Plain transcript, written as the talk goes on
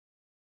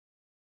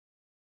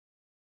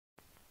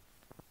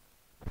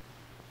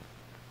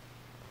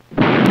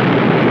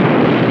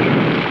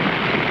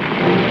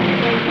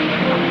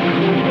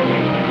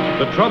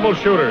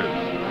Troubleshooters.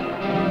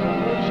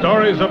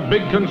 Stories of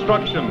big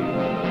construction.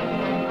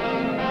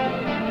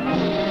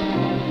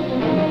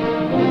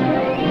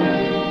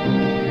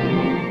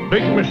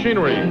 Big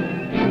machinery.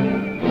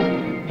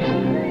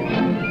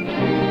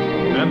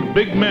 And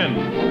big men.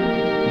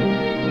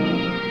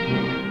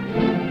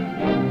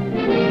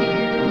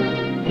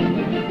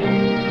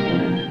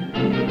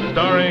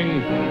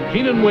 Starring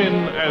Keenan Wynn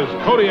as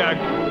Kodiak,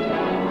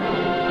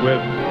 with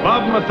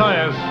Bob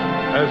Mathias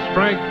as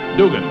Frank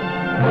Duggun.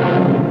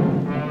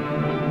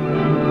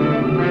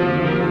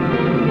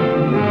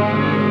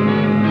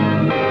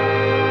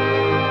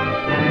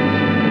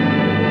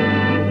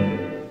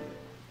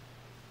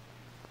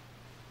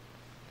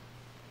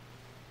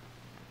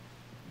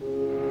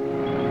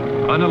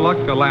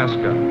 Unalak,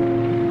 Alaska.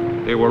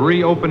 They were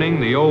reopening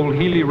the old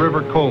Healy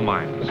River coal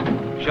mines,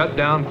 shut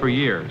down for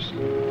years.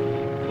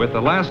 With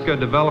Alaska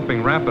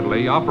developing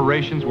rapidly,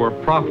 operations were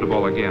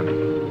profitable again,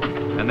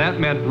 and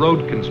that meant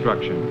road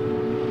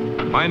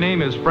construction. My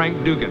name is Frank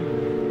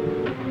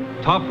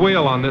Duggun. Top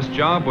wheel on this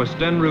job was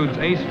Stenrud's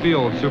ace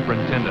field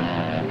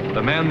superintendent,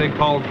 the man they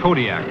called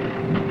Kodiak,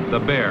 the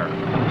Bear.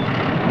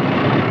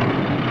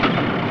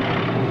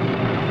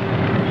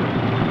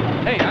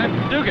 Hey, I'm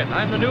Duggun.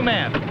 I'm the new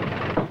man.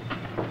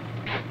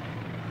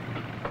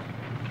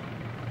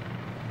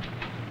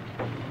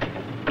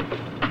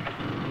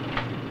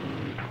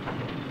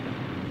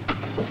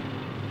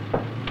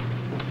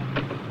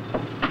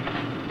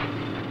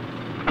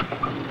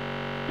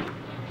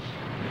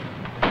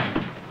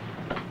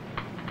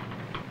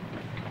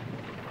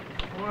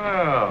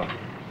 Well,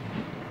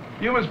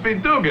 you must be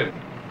Duggun.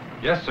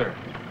 Yes, sir.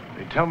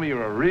 They tell me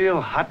you're a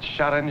real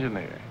hot-shot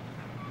engineer.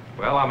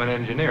 Well, I'm an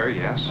engineer,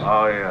 yes.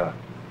 Oh, yeah.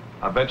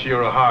 I bet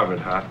you're a Harvard,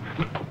 huh?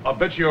 I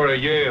bet you're a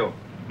Yale.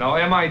 No,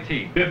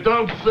 MIT. You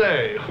don't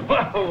say.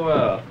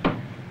 Well.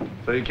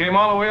 So you came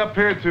all the way up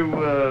here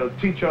to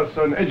teach us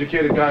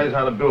uneducated guys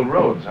how to build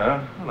roads,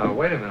 huh? No,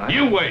 wait a minute.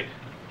 You wait.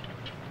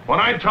 When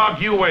I talk,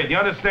 you wait. You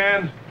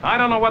understand? I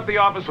don't know what the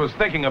office was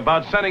thinking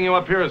about sending you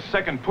up here as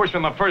second push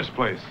in the first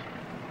place.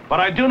 But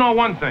I do know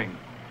one thing.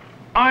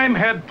 I'm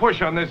head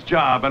push on this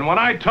job, and when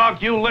I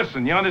talk, you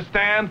listen. You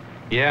understand?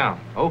 Yeah,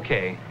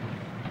 okay.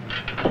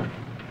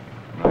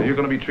 Now, you're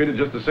going to be treated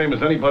just the same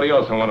as anybody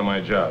else on one of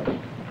my jobs.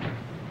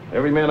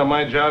 Every man on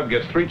my job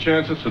gets 3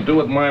 chances to do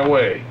it my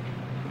way.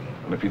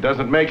 And if he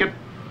doesn't make it,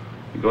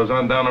 he goes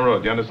on down the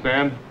road. You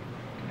understand?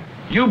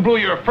 You blew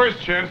your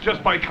first chance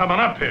just by coming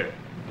up here.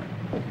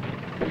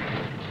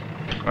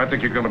 I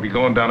think you're going to be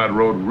going down that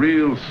road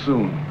real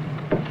soon.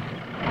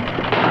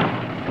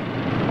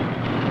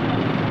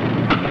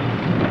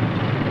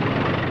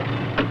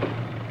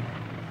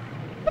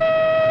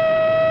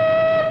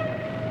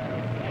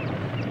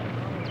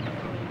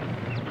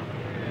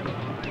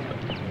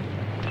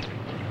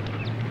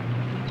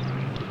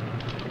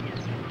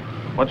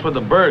 What's with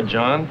the bird,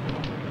 John?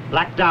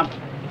 Black damp.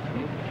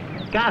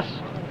 Gas.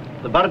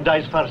 The bird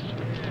dies first.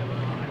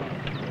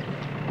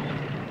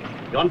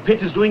 Yon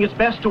pit is doing its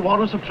best to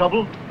warn us of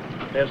trouble.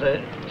 There's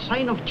a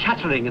sign of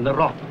chattering in the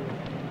rock.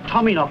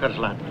 Tommyknockers,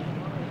 lad.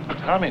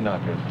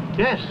 Tommyknockers?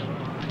 Yes.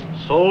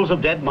 Souls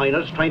of dead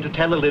miners trying to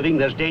tell the living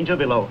there's danger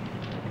below.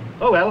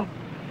 Oh, well.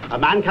 A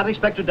man can't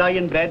expect to die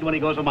in bed when he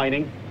goes a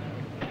mining.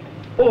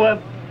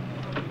 Oh,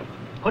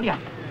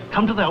 Kodiak,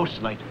 come to the house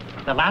tonight.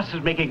 The lass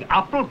is making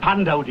apple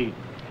pandowdy.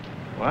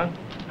 What?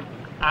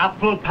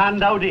 Apple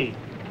pandowdy.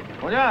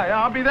 Well,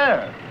 yeah, I'll be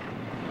there.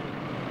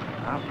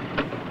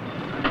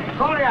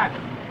 Kodiak!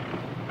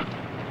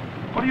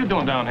 What are you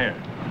doing down here?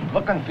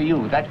 Looking for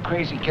you. That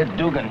crazy kid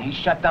Duggun, he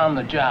shut down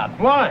the job.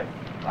 Why?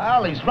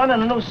 Well, he's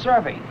running a new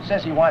survey.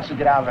 Says he wants to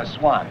get out of the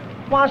swamp.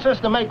 Wants us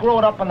to make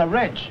road up on the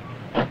ridge.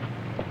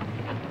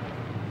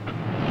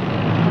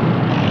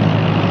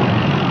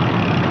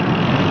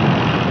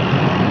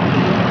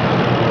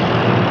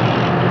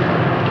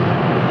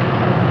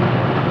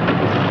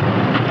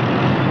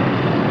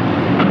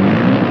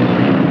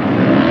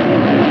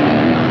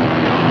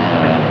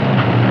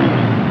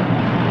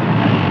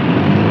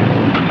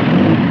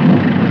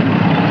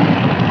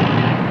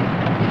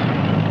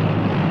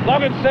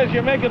 Says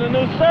you're making a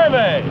new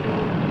survey.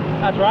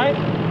 That's right.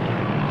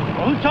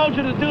 Well, who told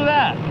you to do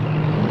that?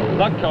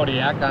 Look,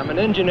 Kodiak, I'm an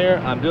engineer.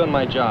 I'm doing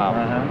my job.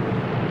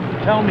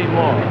 Tell me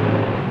more.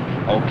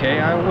 Okay,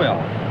 I will.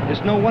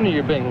 It's no wonder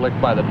you're being licked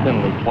by the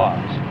Pinley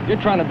claws.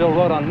 You're trying to build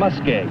road on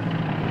muskeg.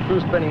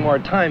 Crews spending more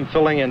time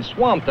filling in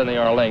swamp than they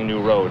are laying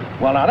new road.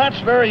 Well, now,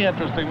 that's very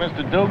interesting,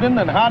 Mr. Duggun.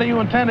 And how do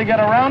you intend to get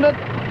around it?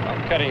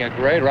 I'm cutting a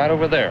grade right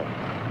over there.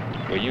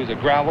 We use a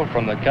gravel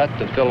from the cut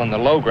to fill in the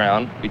low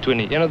ground between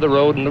the end of the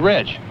road and the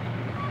ridge.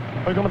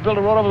 We're going to build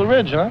a road over the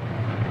ridge, huh?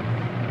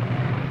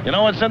 You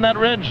know what's in that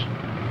ridge?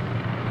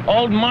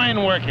 Old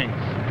mine workings.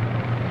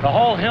 The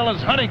whole hill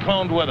is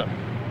honeycombed with them.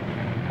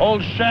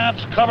 Old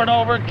shafts covered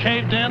over,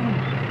 caved in.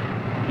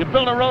 You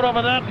build a road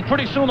over that, and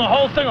pretty soon the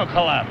whole thing will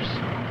collapse.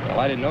 Well,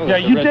 I didn't know Yeah,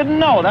 that. you didn't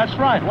know. That's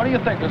right. What do you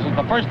think? This is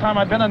the first time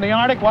I've been in the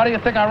Arctic? Why do you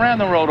think I ran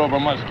the road over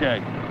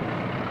Muskeg?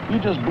 You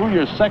just blew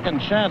your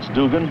second chance,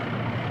 Duggun.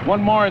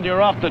 One more and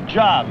you're off the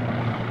job.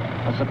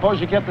 I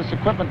suppose you get this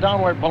equipment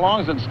down where it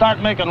belongs and start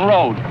making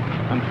road.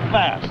 And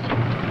fast.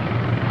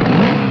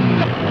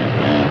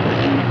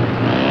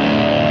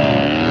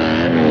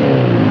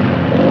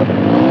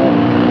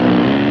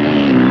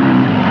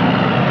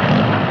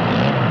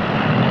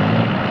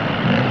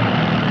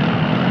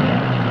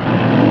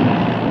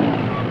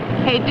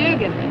 Hey,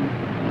 Duggan.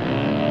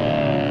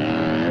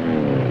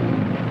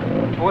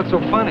 What's so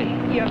funny?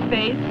 Your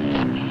face.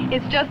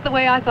 It's just the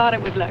way I thought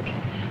it would look.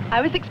 I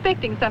was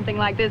expecting something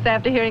like this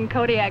after hearing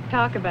Kodiak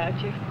talk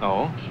about you.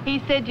 Oh?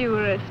 He said you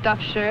were a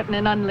stuffed shirt and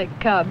an unlicked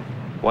cub.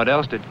 What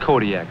else did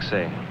Kodiak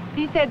say?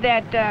 He said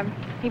that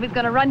he was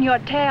going to run your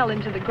tail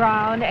into the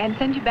ground and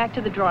send you back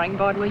to the drawing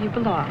board where you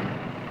belong.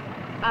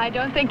 I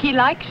don't think he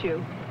likes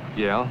you.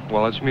 Yeah,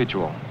 well, it's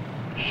mutual.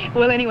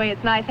 Well, anyway,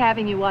 it's nice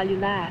having you while you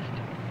last.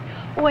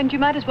 Oh, and you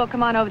might as well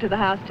come on over to the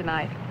house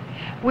tonight.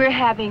 We're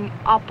having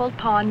apple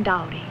pond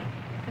dowdy.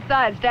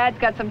 Besides, Dad's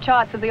got some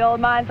charts of the old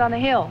mines on the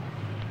hill.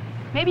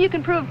 Maybe you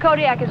can prove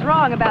Kodiak is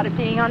wrong about it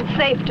being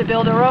unsafe to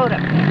build a road up.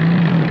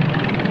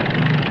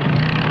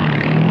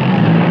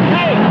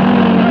 Hey!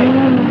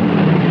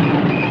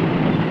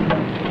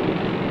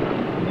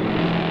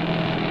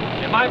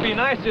 It might be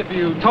nice if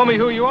you told me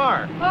who you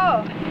are.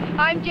 Oh,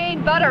 I'm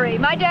Jane Buttery.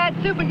 My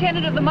dad's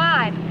superintendent of the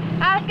mine.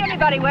 Ask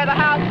anybody where the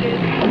house is.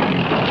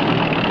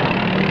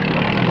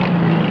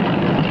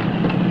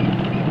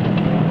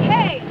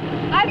 Hey,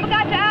 I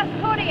forgot to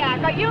ask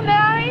Kodiak. Are you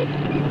married?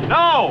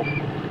 No!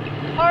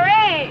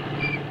 Hooray!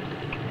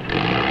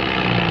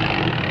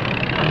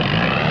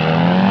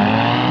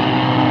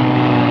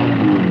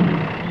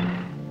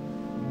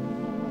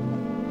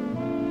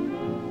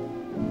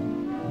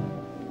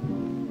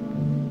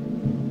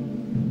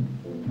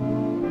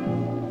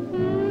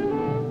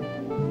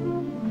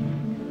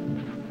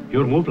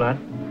 Your move, lad.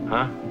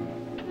 Huh?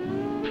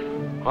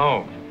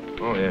 Oh,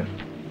 yeah.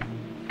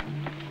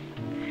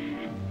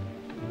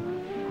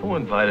 Who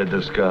invited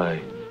this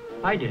guy?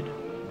 I did.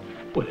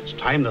 Well, it's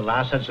time the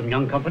lass had some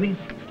young company.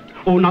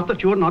 Oh, not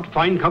that you're not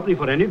fine company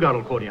for any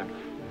girl, Kodiak.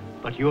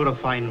 But you're a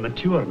fine,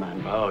 mature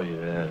man. Oh,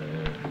 yeah.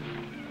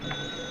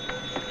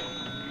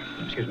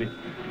 Excuse me.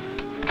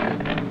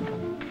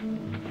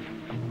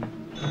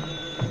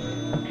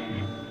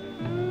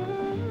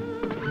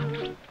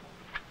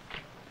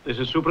 This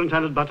is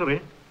Superintendent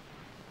Buttery.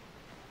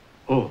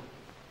 Oh.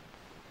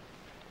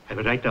 Have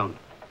it right down.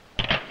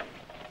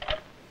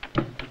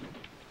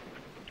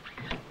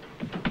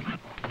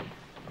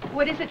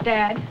 What is it,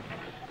 Dad?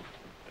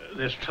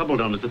 There's trouble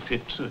down at the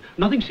pit.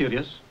 Nothing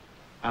serious.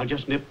 I'll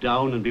just nip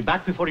down and be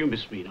back before you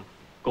miss me. Now,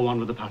 go on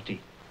with the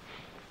party.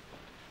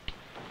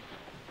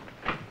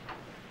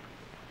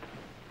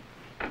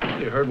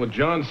 You heard what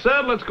John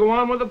said. Let's go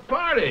on with the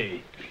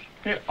party.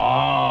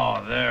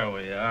 Oh, there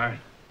we are.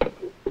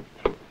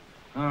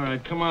 All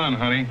right, come on,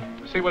 honey.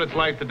 See what it's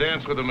like to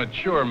dance with a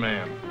mature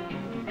man.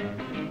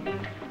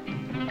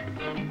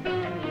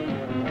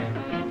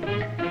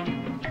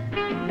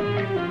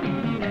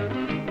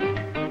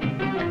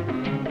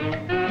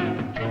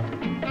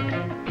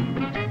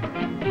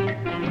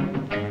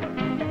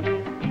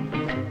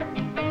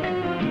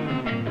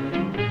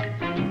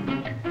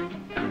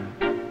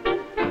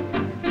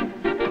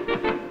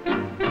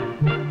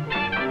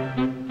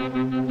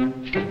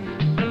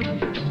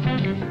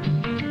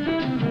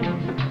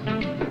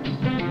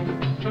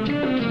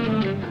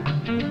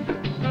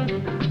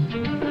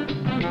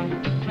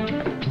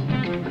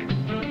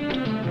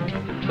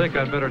 I think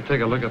I'd better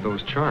take a look at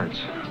those charts.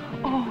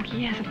 Oh,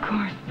 yes, of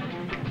course.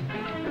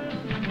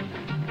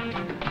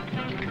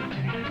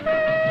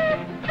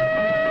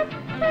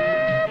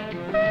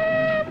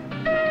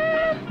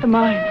 The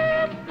mine.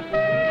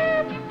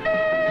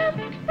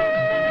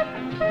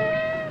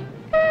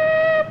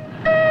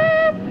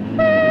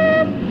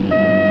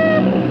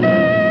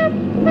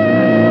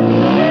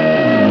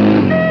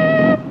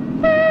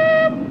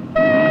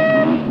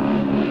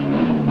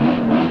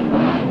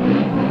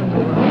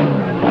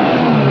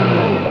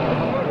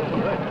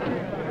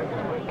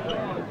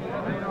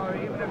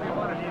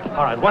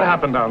 What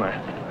happened down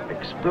there?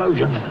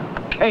 Explosion.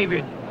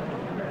 Cave-in.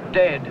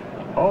 Dead.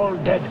 All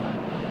dead.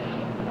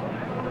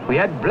 We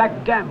had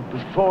black damp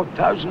with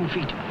 4,000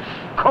 feet.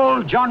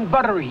 Called John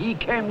Buttery. He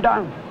came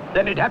down.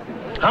 Then it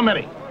happened. How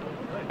many?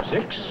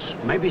 6,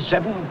 maybe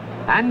 7.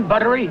 And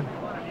Buttery.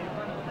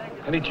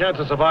 Any chance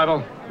of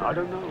survival? I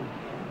don't know.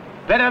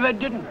 Better they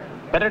didn't.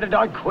 Better to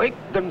die quick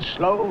than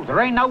slow. There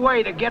ain't no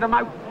way to get 'em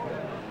out.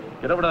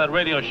 Get over to that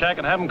radio shack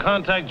and have them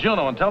contact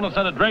Juneau and tell them to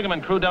send a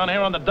dragoman crew down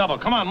here on the double.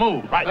 Come on,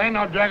 move. Right. There ain't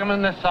no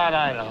dragoman this side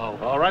Idaho.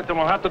 All right, then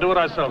we'll have to do it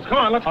ourselves. Come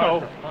on, let's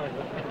go.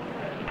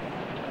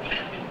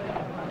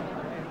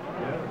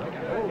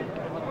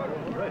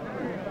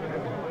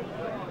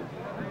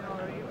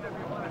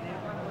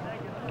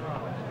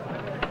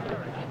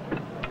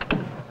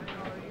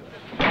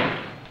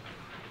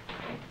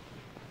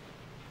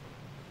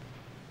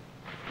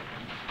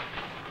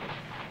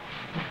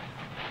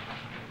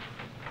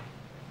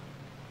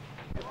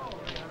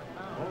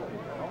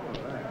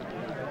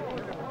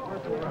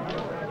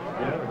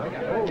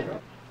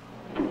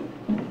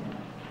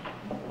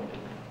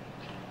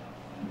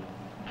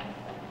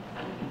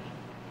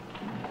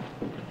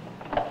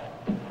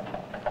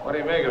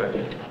 do you make of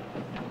it?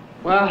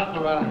 Well,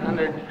 about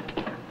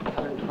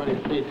 120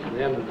 feet to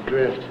the end of the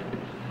drift.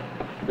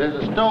 There's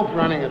a stope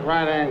running at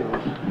right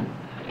angles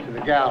to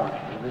the gallery.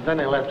 If there's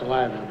any left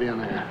alive, they'll be in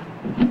there.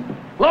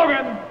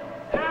 Logan!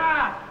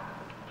 Yeah?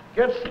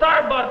 Get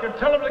Starbuck and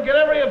tell him to get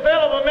every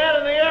available man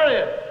in the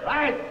area.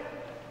 Right.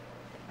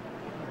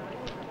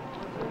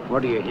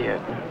 What do you hear?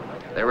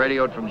 They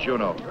radioed from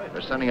Juneau.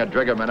 They're sending a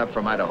driggerman up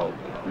from Idaho.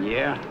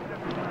 Yeah?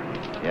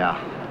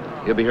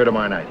 Yeah. He'll be here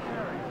tomorrow night.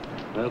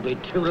 We'll be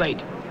too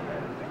late.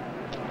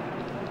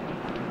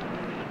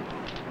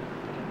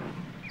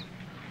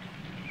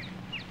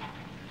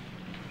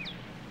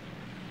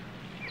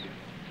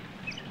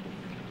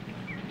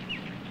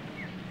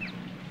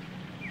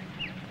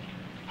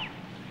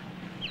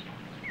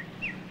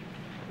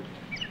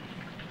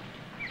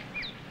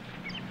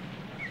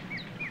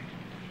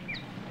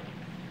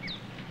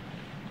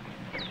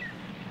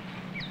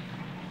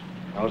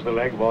 How's the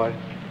leg, boy?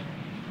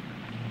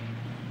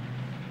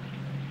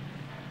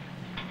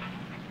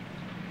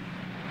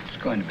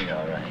 It's going to be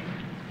all right.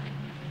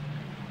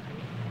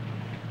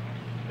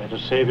 Better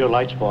save your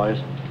lights, boys.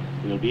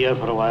 We'll be here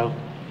for a while.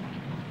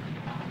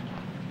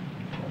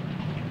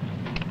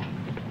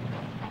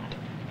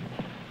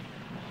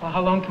 Well,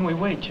 how long can we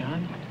wait,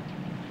 John?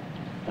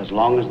 As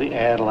long as the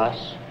air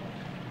lasts.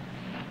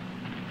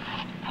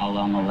 How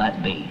long will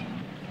that be?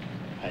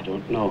 I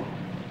don't know.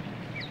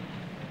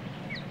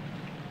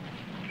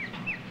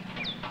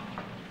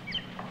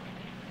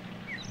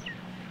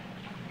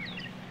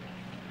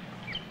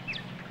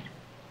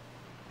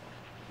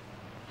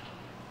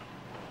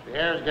 The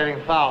air's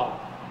getting foul.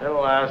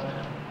 It'll last.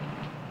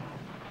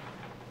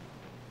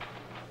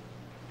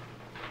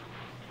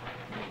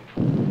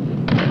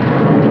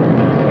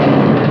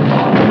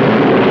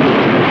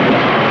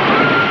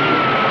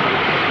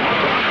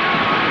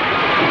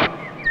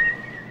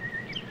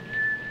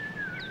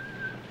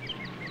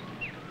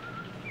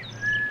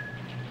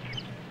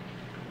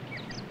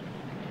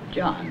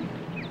 John,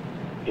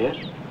 Yes?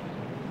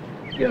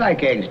 you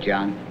like eggs,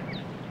 John?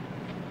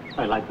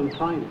 I like them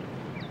fine.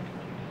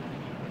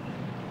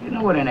 You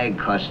know what an egg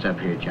costs up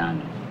here,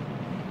 John?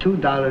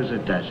 $2 a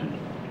dozen.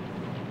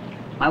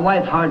 My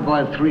wife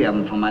hard-boiled 3 of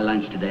them for my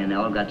lunch today, and they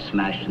all got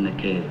smashed in the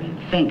cave-in.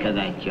 Think of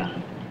that,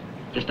 John.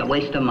 Just a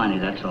waste of money,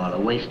 that's all, a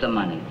waste of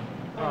money.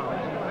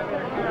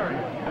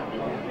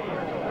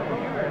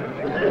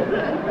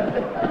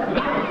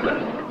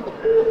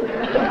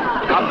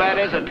 How bad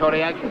is it,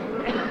 Kodiak?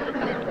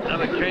 Now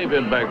the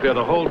cave-in back there,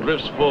 the whole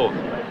drift's full.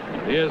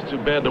 The air's too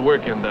bad to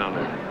work in down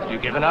there. You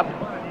giving up?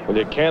 Well,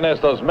 you can't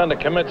ask those men to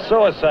commit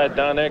suicide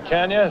down there,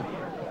 can you?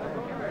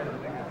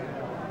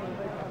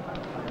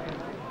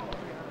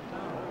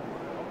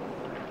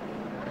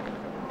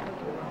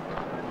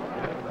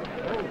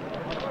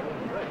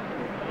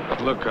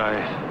 Look,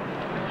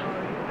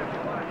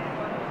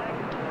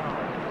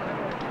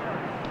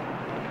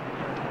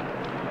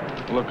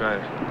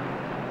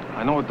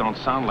 I know it don't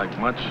sound like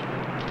much.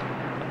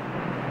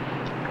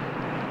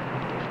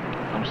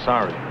 I'm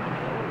sorry.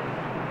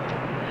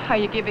 Are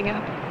you giving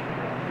up?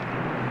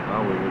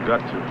 Well, we got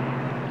to.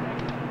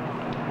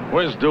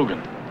 Where's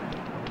Duggan?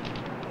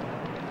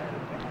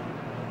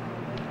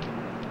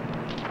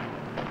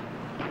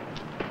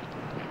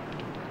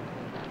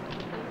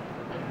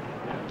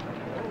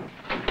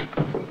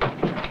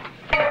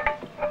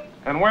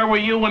 And where were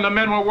you when the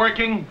men were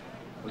working?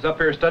 Was up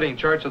here studying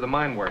charts of the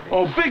mine working.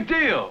 Oh, big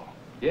deal.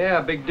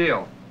 Yeah, big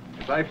deal.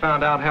 Because I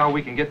found out how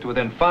we can get to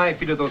within 5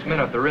 feet of those men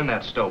if they're in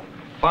that stope.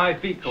 5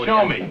 feet, Kodiak.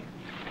 Show me.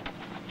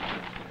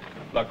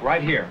 Look,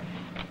 right here.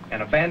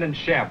 An abandoned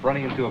shaft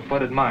running into a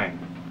flooded mine.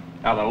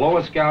 Now, the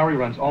lowest gallery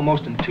runs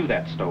almost into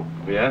that stope.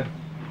 Yeah?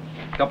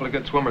 A couple of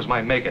good swimmers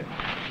might make it.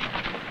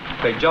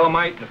 Take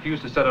gelamite and a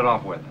fuse to set it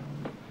off with.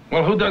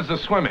 Well, who does the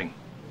swimming?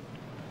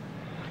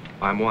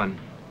 I'm one.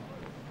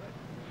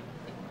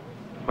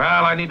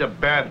 Well, I need a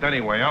bath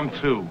anyway. I'm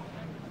 2.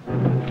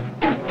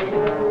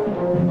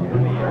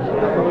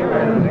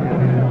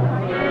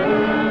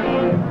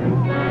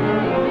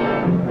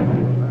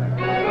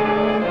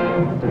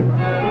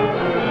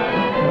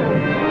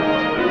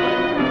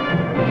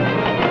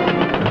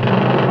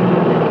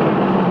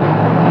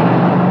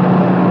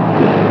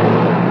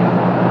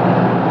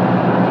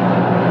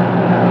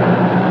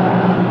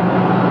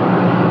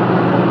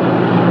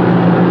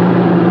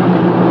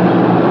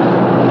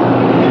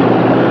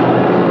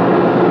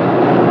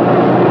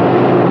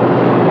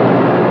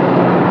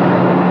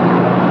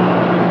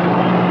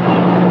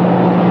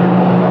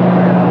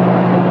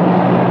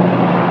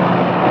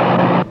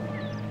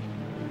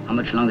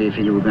 How long do you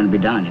figure we're going to be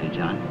down here,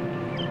 John?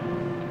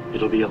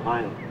 It'll be a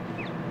while.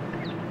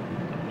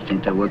 You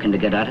think they're working to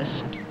get at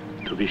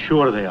us? To be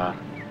sure they are.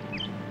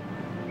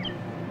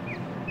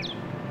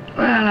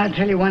 Well, I'll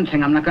tell you one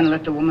thing. I'm not going to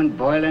let the woman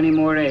boil any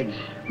more eggs.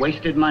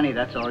 Wasted money,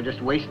 that's all. Just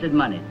wasted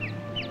money.